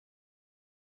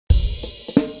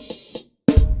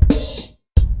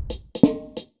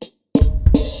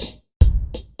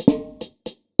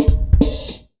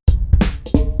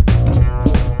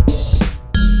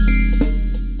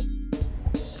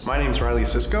Rielly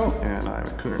Cisco, and I'm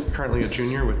currently a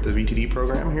junior with the VTD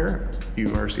program here at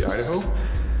University of Idaho.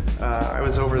 I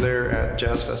was over there at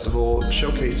Jazz Festival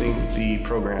showcasing the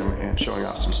program and showing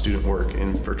off some student work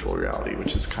in virtual reality,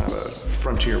 which is kind of a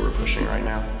frontier we're pushing right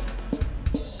now.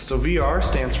 So VR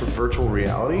stands for virtual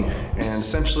reality, and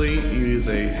essentially you use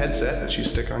a headset that you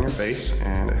stick on your face,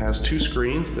 and it has two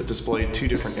screens that display two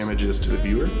different images to the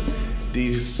viewer.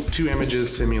 These two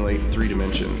images simulate 3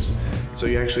 dimensions. So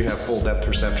you actually have full depth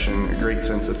perception, a great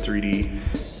sense of 3D,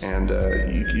 and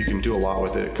you can do a lot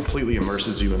with it. It completely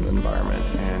immerses you in the environment,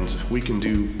 and we can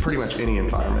do pretty much any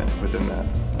environment within that.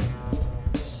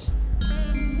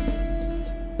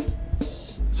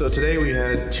 So today we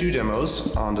had 2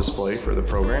 demos on display for the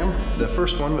program. The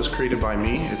first one was created by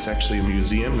me. It's actually a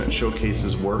museum that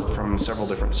showcases work from several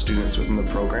different students within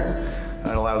the program.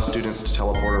 It allows students to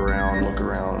teleport around, look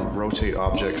around, rotate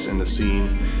objects in the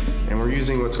scene, and we're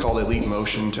using what's called Elite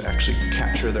Motion to actually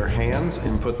capture their hands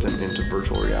and put them into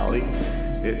virtual reality.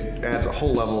 It adds a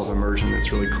whole level of immersion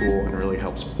that's really cool and really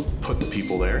helps put the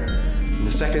people there. And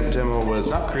the second demo was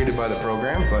not created by the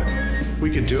program, but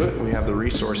we could do it. We have the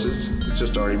resources. It's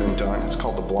just already been done. It's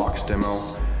called the Blocks demo,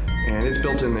 and it's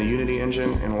built in the Unity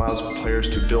engine and allows players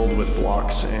to build with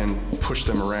blocks and push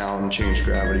them around and change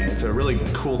gravity. It's a really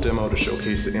cool demo to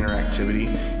showcase the interactivity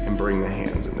and bring the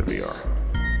hands into VR.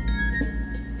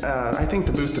 I think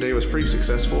the booth today was pretty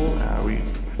successful. We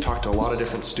talked to a lot of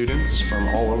different students from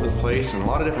all over the place and a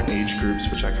lot of different age groups,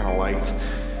 which I kind of liked.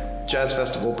 Jazz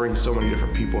Festival brings so many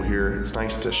different people here. It's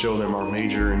nice to show them our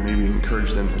major and maybe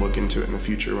encourage them to look into it in the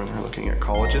future when they're looking at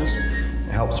colleges.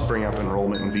 It helps bring up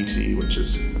enrollment in VTD, which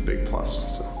is a big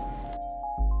plus. So.